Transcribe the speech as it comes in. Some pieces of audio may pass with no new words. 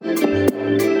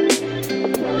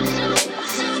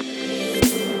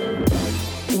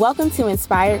Welcome to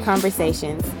Inspired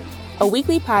Conversations, a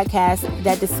weekly podcast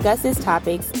that discusses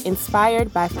topics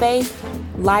inspired by faith,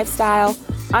 lifestyle,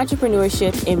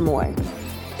 entrepreneurship, and more.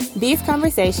 These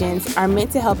conversations are meant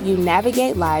to help you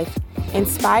navigate life,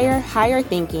 inspire higher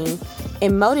thinking,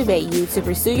 and motivate you to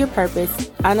pursue your purpose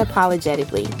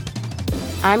unapologetically.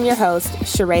 I'm your host,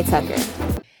 Sheree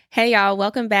Tucker. Hey y'all,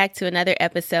 welcome back to another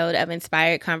episode of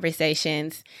Inspired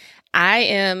Conversations. I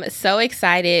am so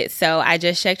excited. So I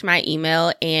just checked my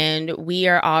email and we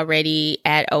are already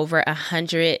at over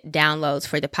 100 downloads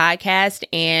for the podcast,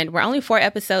 and we're only 4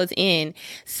 episodes in.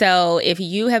 So if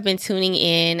you have been tuning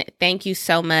in, thank you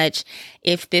so much.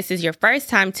 If this is your first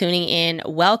time tuning in,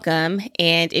 welcome.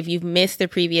 And if you've missed the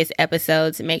previous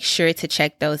episodes, make sure to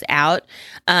check those out.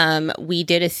 We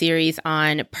did a series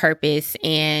on purpose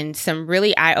and some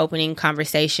really eye-opening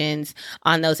conversations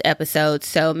on those episodes.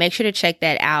 So make sure to check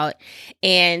that out.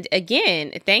 And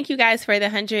again, thank you guys for the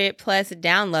 100 plus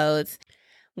downloads.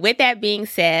 With that being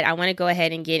said, I want to go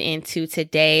ahead and get into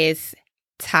today's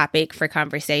topic for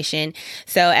conversation.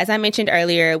 So as I mentioned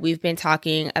earlier, we've been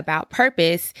talking about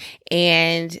purpose,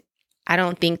 and I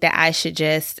don't think that I should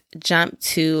just jump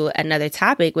to another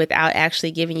topic without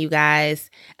actually giving you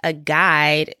guys a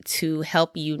guide to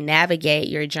help you navigate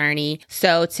your journey.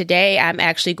 So today I'm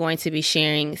actually going to be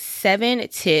sharing 7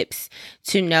 tips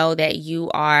to know that you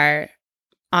are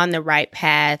on the right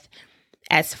path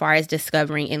as far as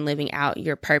discovering and living out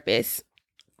your purpose.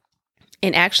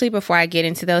 And actually, before I get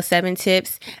into those 7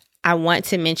 tips, I want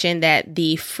to mention that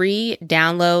the free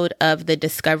download of the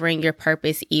Discovering Your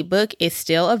Purpose ebook is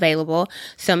still available.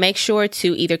 So make sure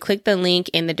to either click the link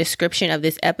in the description of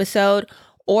this episode,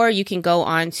 or you can go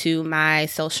on to my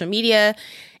social media,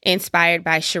 Inspired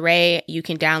by Sheree. You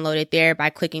can download it there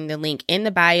by clicking the link in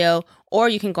the bio, or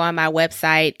you can go on my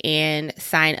website and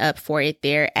sign up for it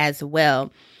there as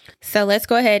well. So let's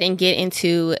go ahead and get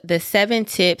into the 7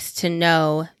 tips to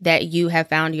know that you have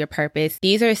found your purpose.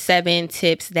 These are 7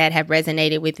 tips that have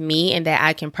resonated with me and that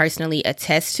I can personally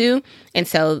attest to. And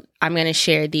so I'm going to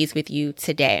share these with you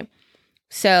today.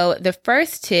 So the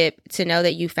first tip to know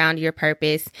that you found your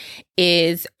purpose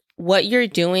is what you're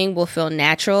doing will feel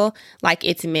natural, like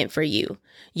it's meant for you.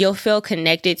 You'll feel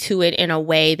connected to it in a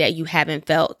way that you haven't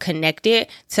felt connected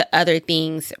to other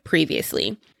things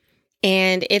previously.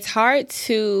 And it's hard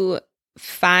to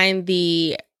find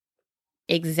the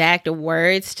exact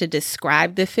words to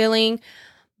describe the feeling.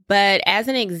 But as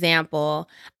an example,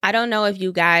 I don't know if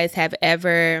you guys have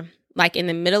ever, like in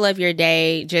the middle of your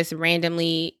day, just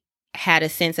randomly had a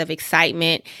sense of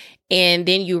excitement, and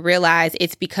then you realize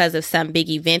it's because of some big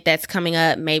event that's coming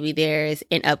up. Maybe there's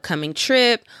an upcoming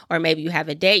trip, or maybe you have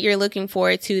a date you're looking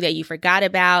forward to that you forgot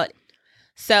about.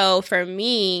 So for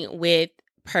me, with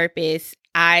purpose,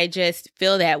 I just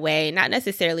feel that way, not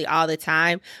necessarily all the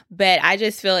time, but I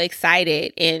just feel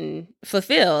excited and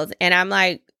fulfilled. And I'm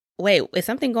like, wait, is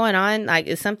something going on? Like,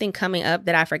 is something coming up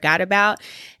that I forgot about?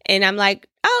 And I'm like,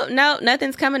 oh, no,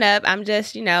 nothing's coming up. I'm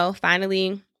just,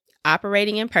 finally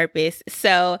operating in purpose.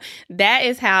 So that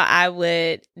is how I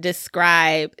would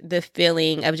describe the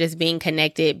feeling of just being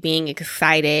connected, being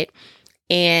excited,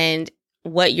 and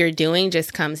what you're doing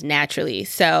just comes naturally.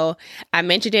 So I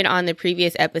mentioned it on the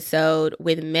previous episode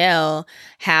with Mel,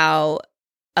 how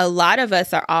a lot of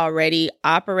us are already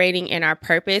operating in our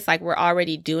purpose, like we're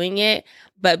already doing it,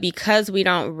 but because we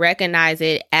don't recognize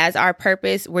it as our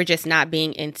purpose, we're just not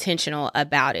being intentional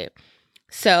about it.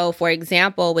 So for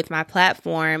example, with my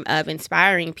platform of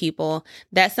inspiring people,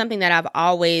 that's something that I've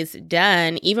always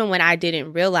done. Even when I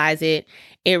didn't realize it,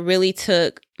 it really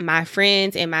took my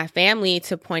friends and my family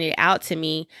to point it out to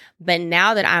me. But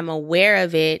now that I'm aware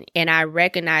of it and I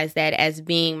recognize that as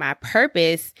being my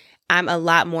purpose, I'm a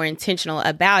lot more intentional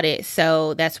about it.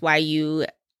 So that's why you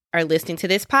are listening to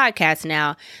this podcast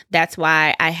now. That's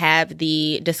why I have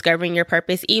the Discovering Your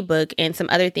Purpose ebook and some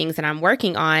other things that I'm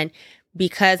working on,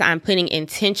 because I'm putting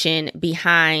intention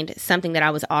behind something that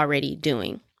I was already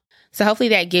doing. So hopefully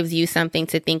that gives you something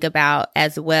to think about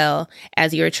as well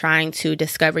as you're trying to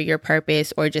discover your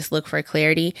purpose or just look for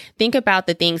clarity. Think about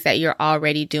the things that you're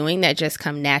already doing that just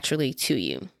come naturally to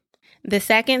you. The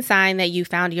second sign that you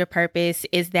found your purpose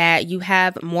is that you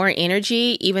have more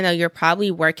energy, even though you're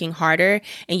probably working harder,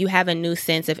 and you have a new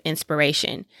sense of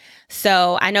inspiration.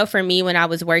 So I know for me, when I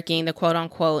was working the quote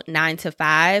unquote 9 to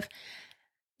 5,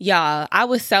 y'all, I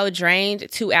was so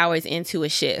drained 2 hours into a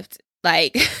shift.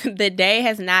 Like the day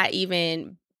has not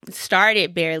even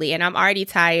started barely, and I'm already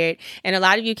tired. And a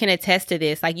lot of you can attest to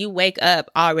this. Like you wake up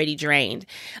already drained.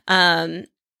 When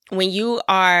you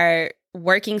are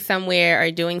working somewhere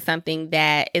or doing something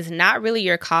that is not really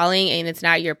your calling and it's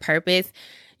not your purpose,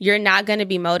 you're not going to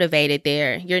be motivated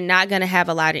there. You're not going to have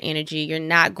a lot of energy. You're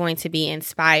not going to be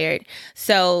inspired.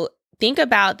 So think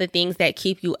about the things that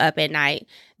keep you up at night,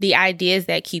 the ideas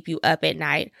that keep you up at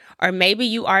night. Or maybe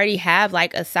you already have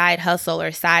like a side hustle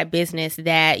or side business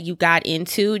that you got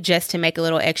into just to make a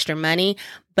little extra money,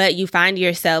 but you find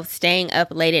yourself staying up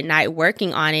late at night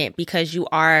working on it because you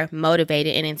are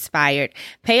motivated and inspired.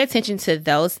 Pay attention to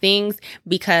those things,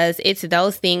 because it's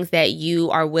those things that you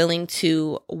are willing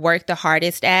to work the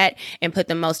hardest at and put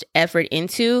the most effort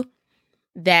into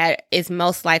that is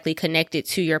most likely connected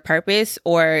to your purpose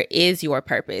or is your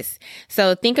purpose.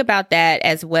 So think about that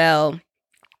as well,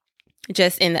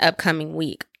 just in the upcoming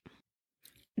week.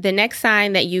 The next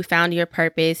sign that you found your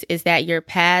purpose is that your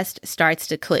past starts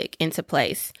to click into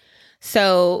place.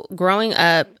 So growing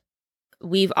up,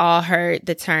 we've all heard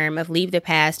the term of leave the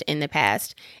past in the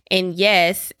past. And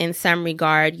yes, in some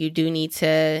regard, you do need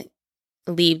to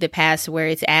leave the past where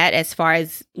it's at, as far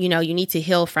as, you need to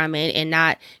heal from it and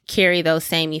not carry those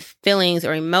same feelings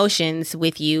or emotions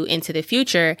with you into the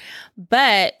future.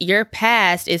 But your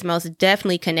past is most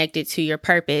definitely connected to your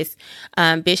purpose.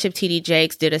 Bishop T.D.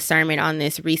 Jakes did a sermon on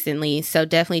this recently, so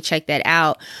definitely check that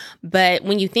out. But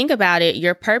when you think about it,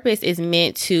 your purpose is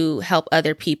meant to help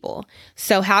other people.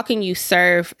 So how can you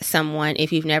serve someone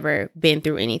if you've never been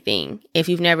through anything, if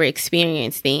you've never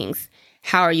experienced things?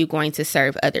 How are you going to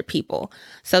serve other people?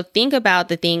 So think about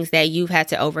the things that you've had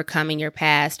to overcome in your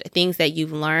past, things that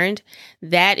you've learned.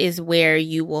 That is where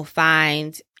you will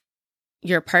find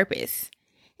your purpose.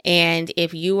 And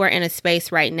if you are in a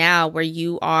space right now where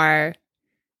you are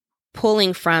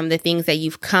pulling from the things that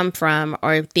you've come from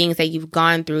or things that you've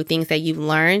gone through, things that you've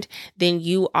learned, then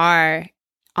you are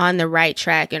on the right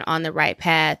track and on the right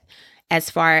path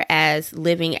as far as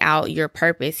living out your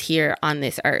purpose here on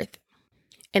this earth.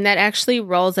 And that actually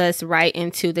rolls us right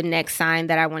into the next sign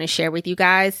that I want to share with you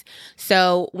guys.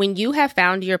 So when you have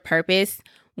found your purpose,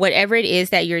 whatever it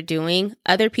is that you're doing,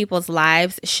 other people's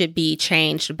lives should be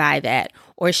changed by that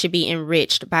or should be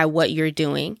enriched by what you're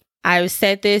doing. I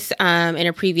said this in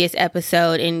a previous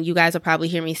episode, and you guys will probably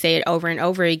hear me say it over and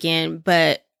over again,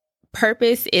 but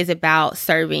purpose is about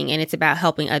serving and it's about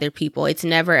helping other people. It's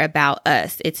never about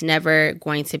us. It's never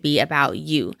going to be about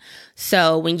you.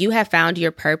 So when you have found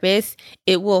your purpose,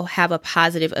 it will have a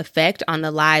positive effect on the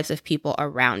lives of people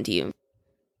around you.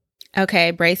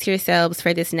 Okay, brace yourselves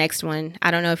for this next one.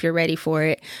 I don't know if you're ready for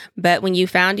it, but when you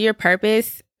found your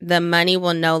purpose, the money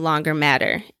will no longer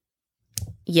matter.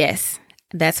 Yes,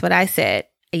 that's what I said.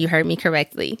 You heard me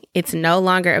correctly. It's no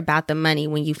longer about the money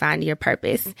when you find your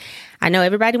purpose. I know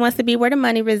everybody wants to be where the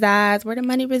money resides, where the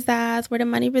money resides, where the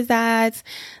money resides.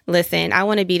 Listen, I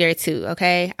want to be there too,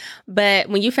 okay? But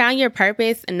when you found your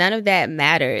purpose, none of that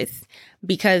matters,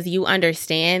 because you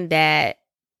understand that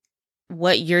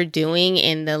what you're doing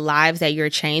and the lives that you're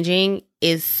changing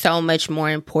is so much more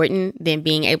important than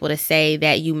being able to say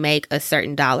that you make a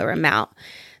certain dollar amount.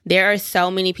 There are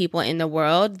so many people in the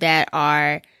world that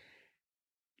are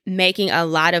making a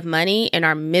lot of money and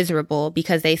are miserable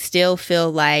because they still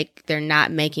feel like they're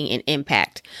not making an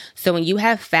impact. So when you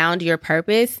have found your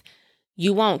purpose,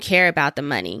 you won't care about the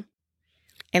money.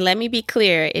 And let me be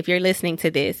clear, if you're listening to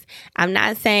this, I'm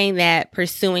not saying that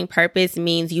pursuing purpose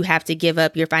means you have to give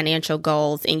up your financial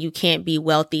goals and you can't be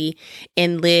wealthy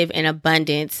and live in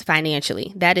abundance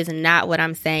financially. That is not what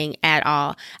I'm saying at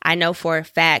all. I know for a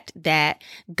fact that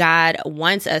God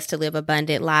wants us to live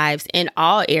abundant lives in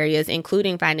all areas,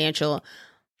 including financial.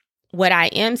 What I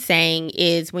am saying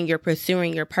is when you're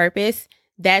pursuing your purpose,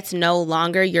 that's no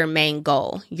longer your main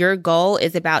goal. Your goal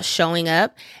is about showing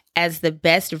up as the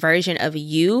best version of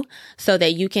you so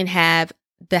that you can have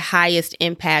the highest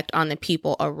impact on the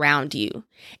people around you.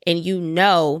 And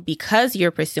because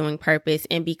you're pursuing purpose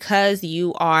and because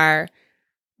you are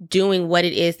doing what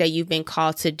it is that you've been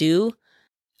called to do,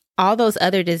 all those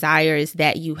other desires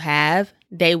that you have,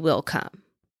 they will come.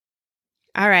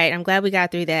 All right, I'm glad we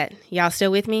got through that. Y'all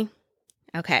still with me?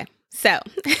 Okay. So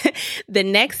the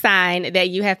next sign that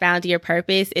you have found your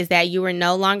purpose is that you are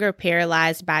no longer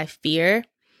paralyzed by fear.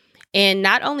 And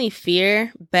not only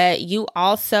fear, but you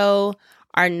also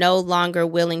are no longer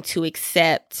willing to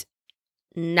accept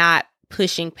not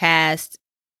pushing past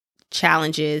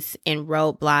challenges and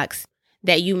roadblocks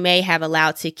that you may have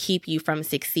allowed to keep you from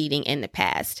succeeding in the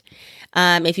past.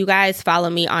 If you guys follow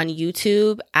me on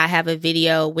YouTube, I have a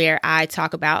video where I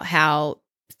talk about how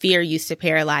fear used to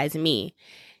paralyze me.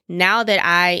 Now that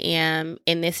I am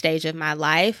in this stage of my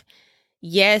life,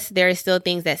 yes, there are still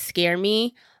things that scare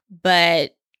me,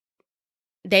 but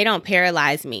they don't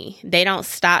paralyze me. They don't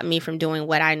stop me from doing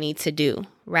what I need to do,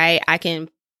 right? I can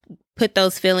put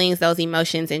those feelings, those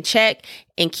emotions in check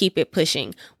and keep it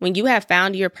pushing. When you have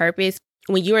found your purpose,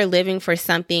 when you are living for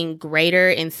something greater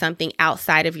and something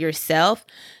outside of yourself,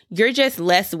 you're just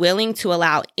less willing to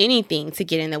allow anything to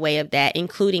get in the way of that,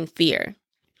 including fear.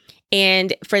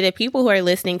 And for the people who are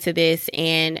listening to this,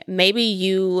 and maybe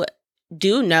you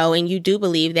do know and you do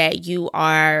believe that you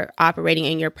are operating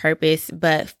in your purpose,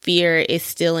 but fear is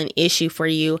still an issue for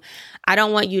you, I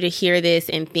don't want you to hear this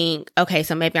and think, okay,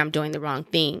 so maybe I'm doing the wrong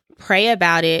thing. Pray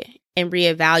about it and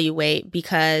reevaluate,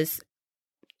 because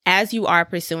as you are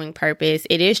pursuing purpose,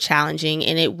 it is challenging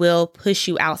and it will push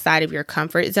you outside of your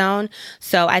comfort zone.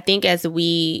 So I think as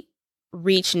we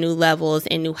reach new levels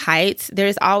and new heights,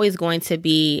 there's always going to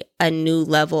be a new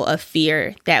level of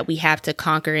fear that we have to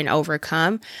conquer and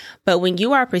overcome. But when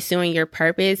you are pursuing your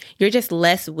purpose, you're just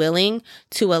less willing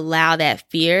to allow that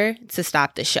fear to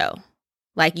stop the show.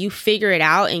 Like, you figure it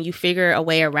out and you figure a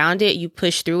way around it, you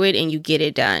push through it and you get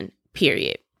it done,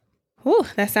 period. Whew,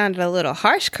 that sounded a little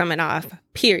harsh coming off,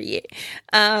 period.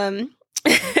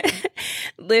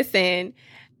 Listen,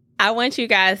 I want you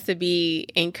guys to be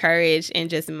encouraged and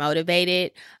just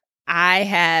motivated. I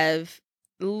have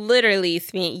literally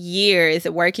spent years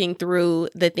working through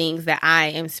the things that I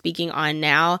am speaking on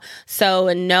now.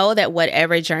 So know that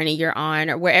whatever journey you're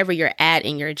on or wherever you're at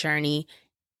in your journey,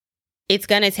 it's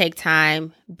going to take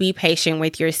time. Be patient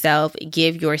with yourself.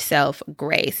 Give yourself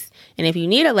grace. And if you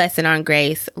need a lesson on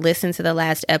grace, listen to the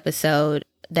last episode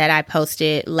that I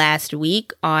posted last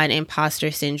week on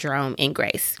imposter syndrome and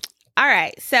grace. All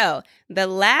right, so the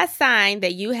last sign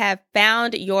that you have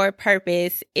found your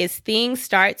purpose is things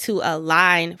start to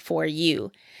align for you.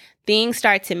 Things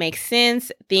start to make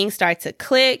sense. Things start to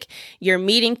click. You're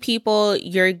meeting people.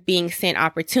 You're being sent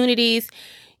opportunities.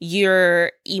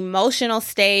 Your emotional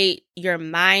state, your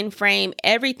mind frame,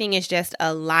 everything is just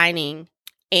aligning.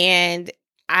 And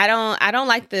I don't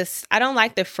like this. I don't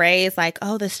like the phrase like,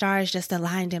 oh, the stars just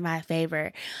aligned in my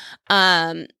favor.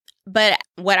 But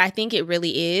what I think it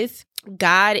really is,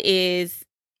 God is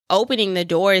opening the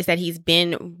doors that he's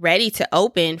been ready to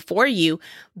open for you,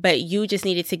 but you just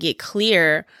needed to get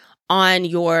clear on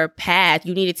your path.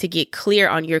 You needed to get clear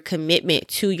on your commitment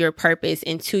to your purpose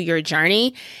and to your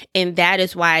journey. And that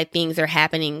is why things are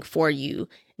happening for you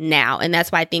now. And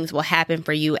that's why things will happen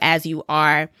for you as you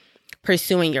are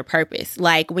pursuing your purpose.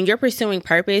 Like, when you're pursuing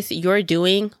purpose, you're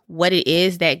doing what it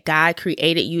is that God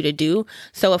created you to do.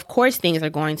 So of course things are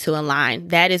going to align.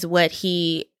 That is what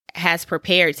he has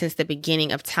prepared since the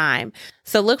beginning of time.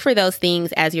 So look for those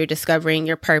things as you're discovering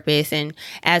your purpose and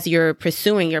as you're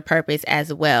pursuing your purpose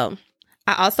as well.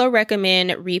 I also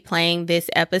recommend replaying this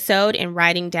episode and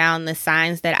writing down the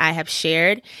signs that I have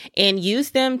shared and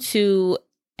use them to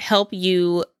help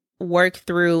you work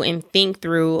through and think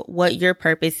through what your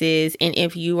purpose is and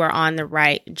if you are on the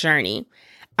right journey.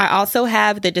 I also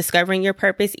have the Discovering Your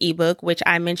Purpose ebook, which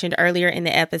I mentioned earlier in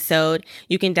the episode.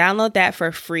 You can download that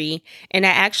for free. And I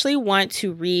actually want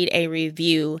to read a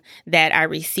review that I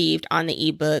received on the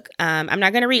ebook. I'm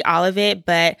not going to read all of it,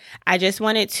 but I just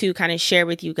wanted to kind of share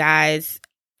with you guys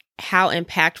how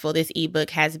impactful this ebook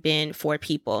has been for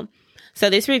people. So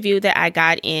this review that I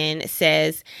got in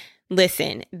says,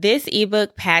 listen, this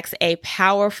ebook packs a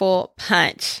powerful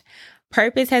punch.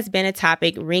 Purpose has been a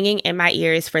topic ringing in my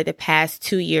ears for the past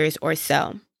 2 years or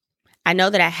so. I know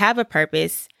that I have a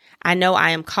purpose. I know I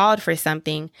am called for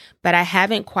something, but I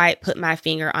haven't quite put my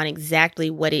finger on exactly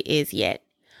what it is yet.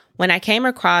 When I came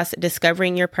across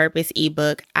Discovering Your Purpose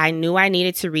ebook, I knew I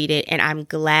needed to read it, and I'm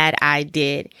glad I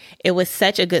did. It was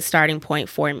such a good starting point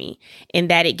for me in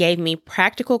that it gave me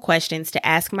practical questions to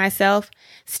ask myself,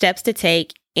 steps to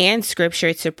take, and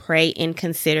scripture to pray and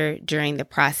consider during the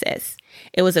process.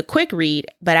 It was a quick read,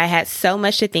 but I had so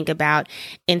much to think about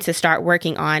and to start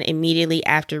working on immediately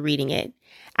after reading it.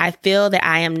 I feel that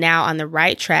I am now on the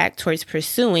right track towards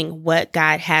pursuing what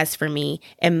God has for me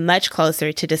and much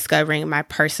closer to discovering my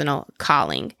personal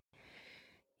calling.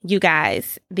 You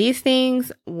guys, these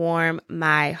things warm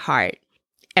my heart.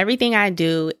 Everything I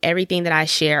do, everything that I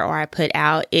share or I put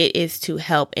out, it is to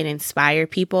help and inspire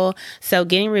people. So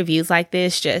getting reviews like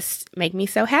this just make me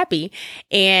so happy.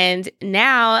 And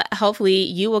now, hopefully,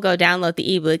 you will go download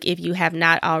the ebook if you have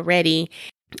not already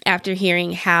after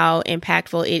hearing how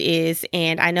impactful it is.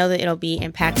 And I know that it'll be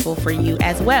impactful for you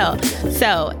as well.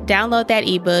 So download that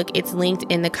ebook. It's linked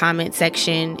in the comment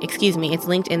section. It's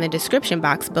linked in the description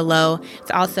box below.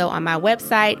 It's also on my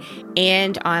website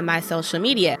and on my social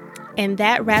media. And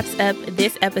that wraps up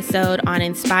this episode on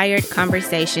Inspired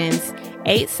Conversations,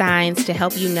 8 signs to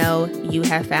help you know you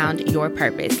have found your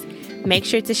purpose. Make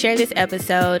sure to share this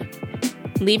episode,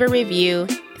 leave a review,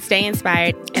 stay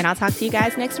inspired, and I'll talk to you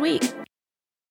guys next week.